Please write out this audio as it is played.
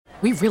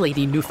We really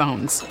need new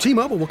phones.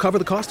 T-Mobile will cover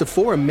the cost of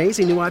 4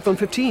 amazing new iPhone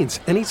 15s,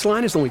 and each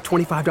line is only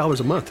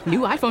 $25 a month. New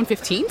iPhone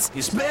 15s?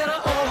 It's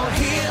better over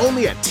here.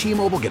 Only at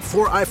T-Mobile, get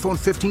 4 iPhone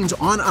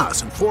 15s on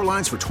us and 4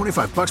 lines for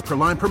 $25 per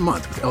line per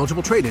month with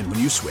eligible trade-in when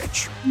you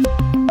switch.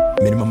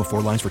 Minimum of 4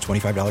 lines for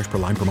 $25 per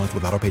line per month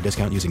with autopay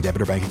discount using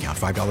debit or bank account.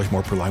 $5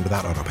 more per line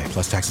without autopay,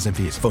 plus taxes and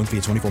fees. Phone fee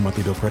at 24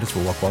 monthly bill credits for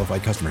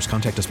well-qualified customers.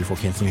 Contact us before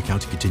canceling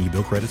account to continue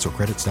bill credits or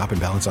credit stop and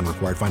balance on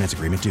required finance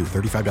agreement due.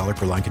 $35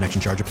 per line connection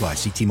charge applies.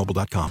 See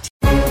T-Mobile.com.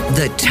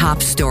 The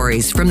top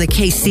stories from the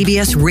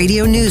KCBS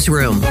Radio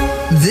Newsroom.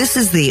 This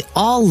is the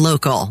All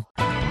Local.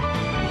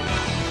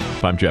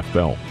 I'm Jeff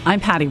Bell. I'm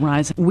Patty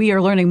Rise. We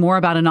are learning more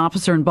about an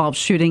officer-involved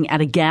shooting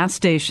at a gas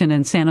station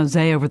in San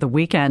Jose over the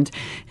weekend.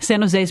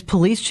 San Jose's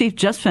police chief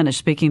just finished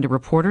speaking to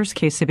reporters.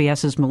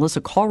 KCBS's Melissa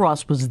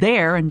Colross was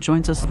there and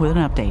joins us with an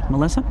update.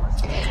 Melissa?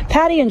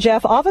 Patty and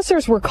Jeff,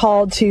 officers were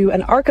called to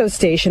an ARCO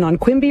station on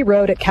Quimby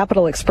Road at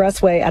Capitol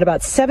Expressway at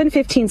about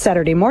 7:15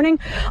 Saturday morning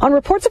on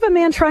reports of a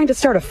man trying to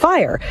start a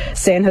fire.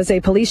 San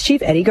Jose Police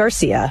Chief Eddie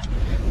Garcia.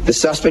 The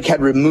suspect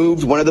had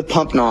removed one of the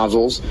pump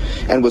nozzles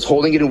and was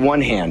holding it in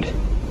one hand.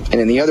 And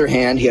in the other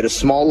hand, he had a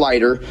small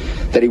lighter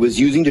that he was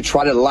using to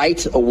try to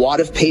light a wad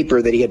of paper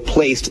that he had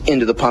placed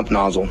into the pump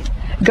nozzle.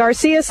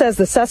 Garcia says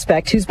the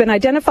suspect, who's been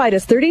identified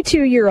as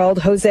 32-year-old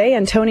Jose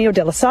Antonio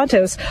de los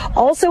Santos,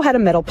 also had a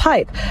metal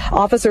pipe.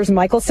 Officers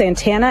Michael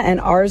Santana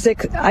and Isaac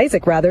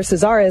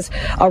Cesares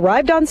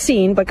arrived on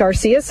scene, but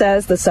Garcia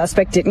says the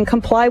suspect didn't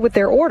comply with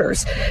their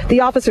orders. The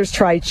officers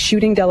tried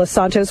shooting de los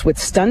Santos with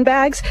stun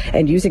bags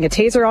and using a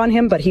taser on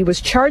him, but he was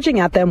charging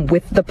at them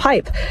with the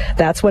pipe.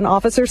 That's when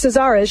Officer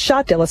Cesares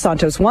shot de los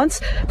Santos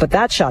once, but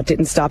that shot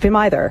didn't stop him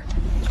either.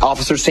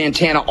 Officer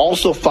Santana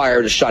also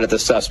fired a shot at the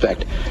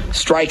suspect,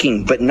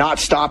 striking but not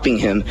stopping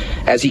him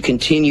as he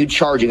continued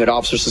charging at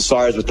Officer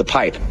Cesares with the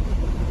pipe.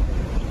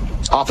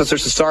 Officer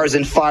Cesares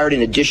then fired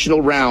an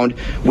additional round,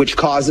 which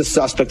caused the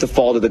suspect to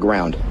fall to the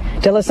ground.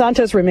 De los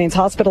Santos remains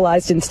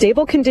hospitalized in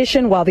stable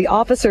condition while the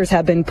officers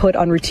have been put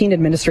on routine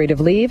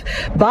administrative leave.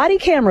 Body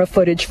camera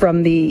footage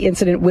from the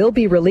incident will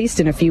be released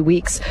in a few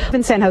weeks.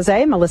 In San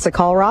Jose, Melissa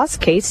Colross,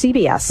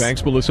 KCBS.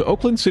 Thanks, Melissa.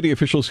 Oakland City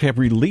officials have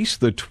released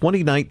the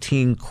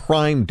 2019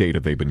 crime data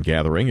they've been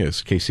gathering,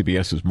 as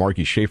KCBS's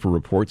Margie Schaefer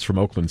reports from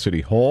Oakland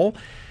City Hall.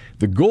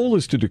 The goal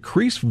is to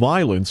decrease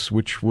violence,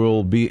 which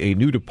will be a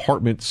new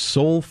department's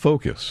sole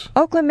focus.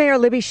 Oakland Mayor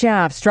Libby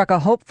Schaaf struck a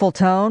hopeful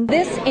tone.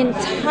 This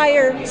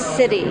entire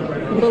city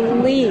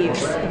believes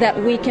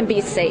that we can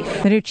be safe.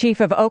 The new chief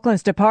of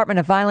Oakland's Department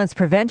of Violence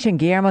Prevention,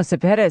 Guillermo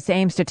Cepeda,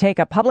 aims to take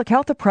a public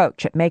health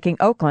approach at making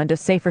Oakland a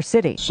safer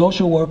city.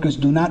 Social workers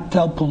do not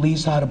tell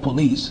police how to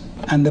police,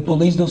 and the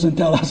police doesn't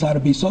tell us how to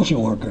be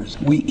social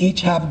workers. We each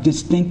have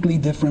distinctly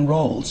different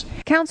roles.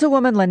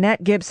 Councilwoman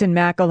Lynette Gibson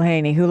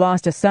McElhaney, who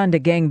lost a son to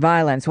gang violence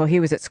while he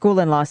was at school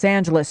in Los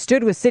Angeles,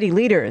 stood with city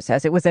leaders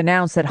as it was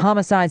announced that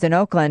homicides in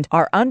Oakland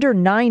are under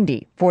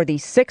 90 for the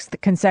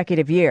 6th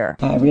consecutive year.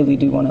 I really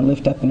do want to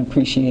lift up and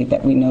appreciate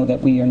that we know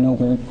that we are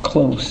nowhere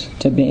close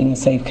to being a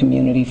safe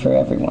community for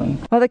everyone.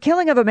 Well, the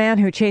killing of a man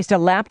who chased a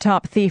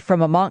laptop thief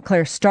from a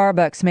Montclair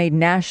Starbucks made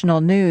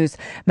national news.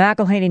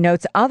 McElhaney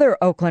notes other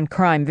Oakland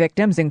crime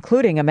victims,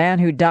 including a man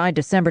who died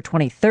December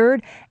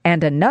 23rd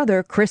and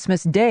another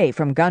Christmas Day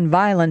from gun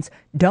violence,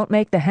 don't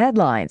make the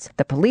headlines.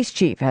 The police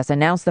chief has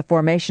announced the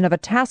formation of a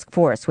task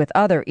force with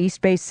other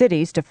East Bay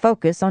cities to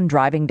focus on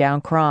driving down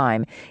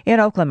crime. In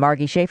Oakland,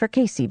 Margie Schaefer,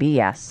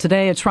 KCBS.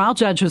 Today, a trial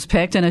judge was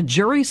picked and a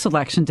jury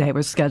selection day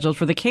was scheduled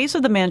for the case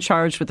of the man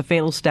charged with the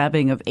fatal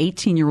stabbing of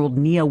 18-year-old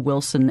Nia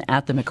Wilson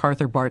at the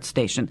MacArthur BART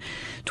station.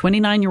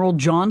 29-year-old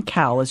John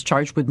Cowell is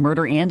charged with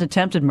murder and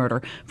attempted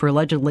murder for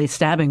allegedly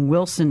stabbing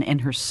Wilson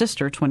and her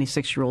sister,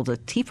 26-year-old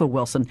Atifa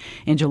Wilson,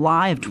 in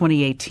July of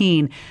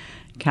 2018.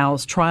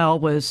 Cowell's trial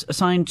was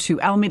assigned to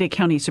Alameda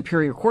County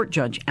Superior Court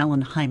Judge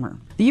Alan Heimer.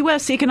 The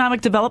U.S.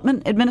 Economic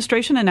Development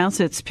Administration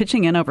announced it's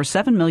pitching in over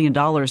 $7 million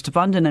to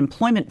fund an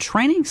employment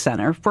training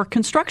center for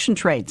construction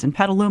trades in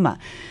Petaluma.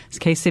 As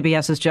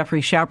KCBS's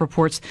Jeffrey Schaub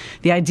reports,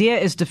 the idea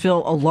is to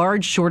fill a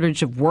large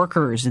shortage of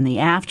workers in the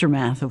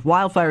aftermath of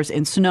wildfires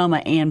in Sonoma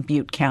and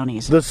Butte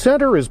counties. The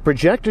center is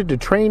projected to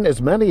train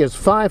as many as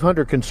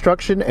 500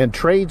 construction and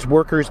trades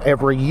workers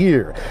every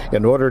year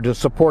in order to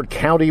support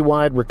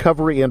countywide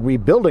recovery and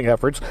rebuilding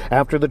efforts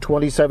after the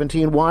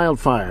 2017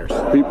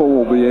 wildfires. People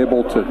will be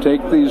able to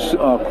take these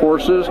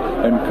courses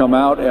and come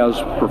out as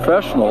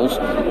professionals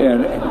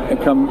and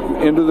come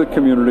into the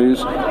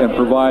communities and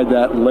provide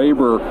that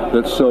labor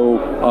that's so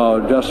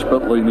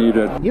desperately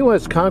needed.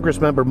 U.S.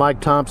 Congressmember Mike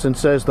Thompson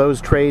says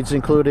those trades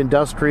include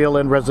industrial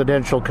and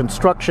residential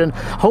construction,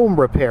 home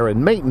repair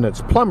and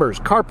maintenance, plumbers,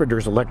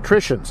 carpenters,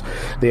 electricians.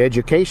 The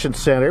Education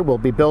Center will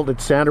be built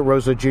at Santa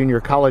Rosa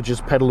Junior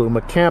College's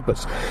Petaluma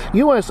campus.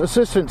 U.S.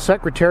 Assistant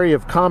Secretary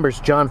of Commerce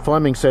First John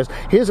Fleming says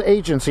his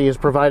agency is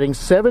providing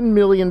 $7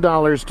 million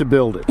to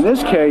build it. In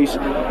this case,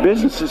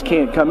 businesses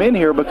can't come in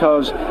here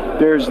because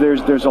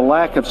there's a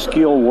lack of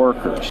skilled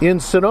workers. In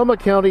Sonoma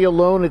County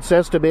alone, it's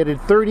estimated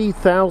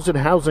 30,000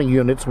 housing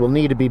units will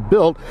need to be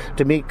built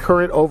to meet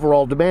current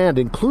overall demand,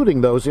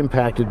 including those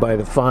impacted by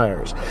the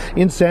fires.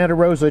 In Santa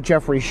Rosa,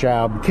 Jeffrey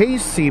Schaub,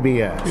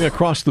 KCBS.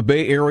 Across the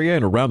Bay Area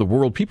and around the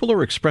world, people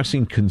are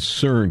expressing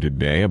concern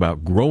today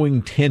about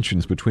growing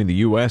tensions between the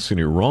U.S. and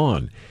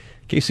Iran.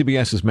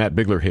 KCBS's Matt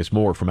Bigler has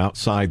more from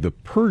outside the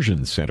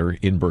Pershing Center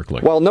in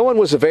Berkeley. While no one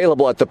was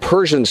available at the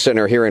Pershing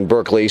Center here in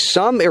Berkeley,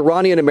 some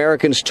Iranian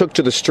Americans took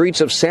to the streets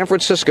of San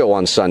Francisco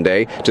on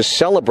Sunday to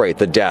celebrate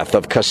the death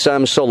of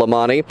Qasem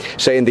Soleimani,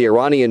 saying the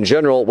Iranian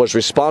general was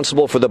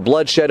responsible for the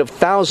bloodshed of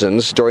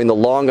thousands during the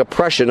long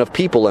oppression of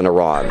people in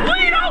Iran.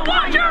 We don't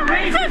want your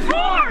racist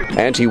war!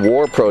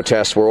 Anti-war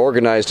protests were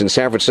organized in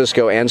San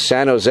Francisco and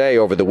San Jose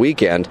over the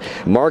weekend.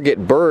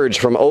 Margaret Burge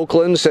from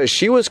Oakland says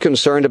she was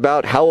concerned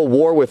about how a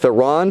war with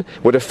Iran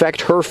would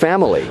affect her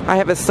family. I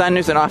have a son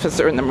who's an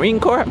officer in the Marine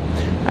Corps.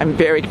 I'm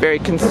very, very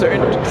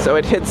concerned, so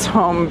it hits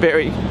home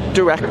very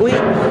directly,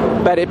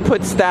 but it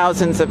puts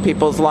thousands of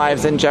people's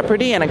lives in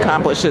jeopardy and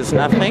accomplishes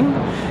nothing.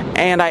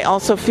 And I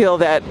also feel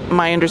that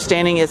my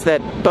understanding is that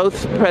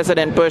both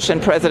President Bush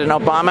and President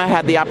Obama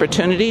had the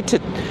opportunity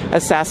to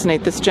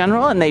assassinate this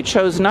general, and they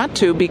chose not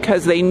to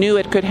because they knew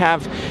it could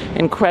have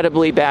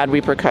incredibly bad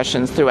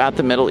repercussions throughout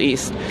the Middle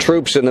East.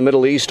 Troops in the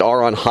Middle East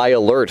are on high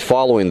alert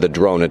following the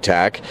drone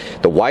attack.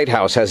 The White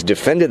House has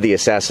defended the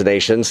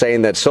assassination,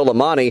 saying that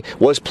Soleimani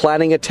was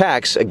planning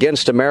attacks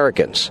against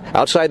Americans.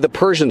 Outside the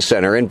Pershing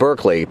Center in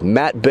Berkeley,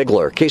 Matt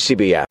Bigler,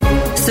 KCBS.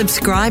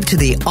 Subscribe to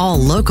the All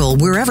Local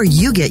wherever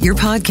you get your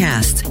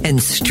podcasts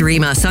and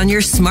stream us on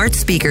your smart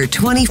speaker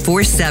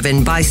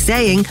 24/7 by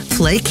saying,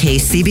 play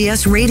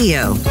KCBS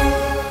Radio.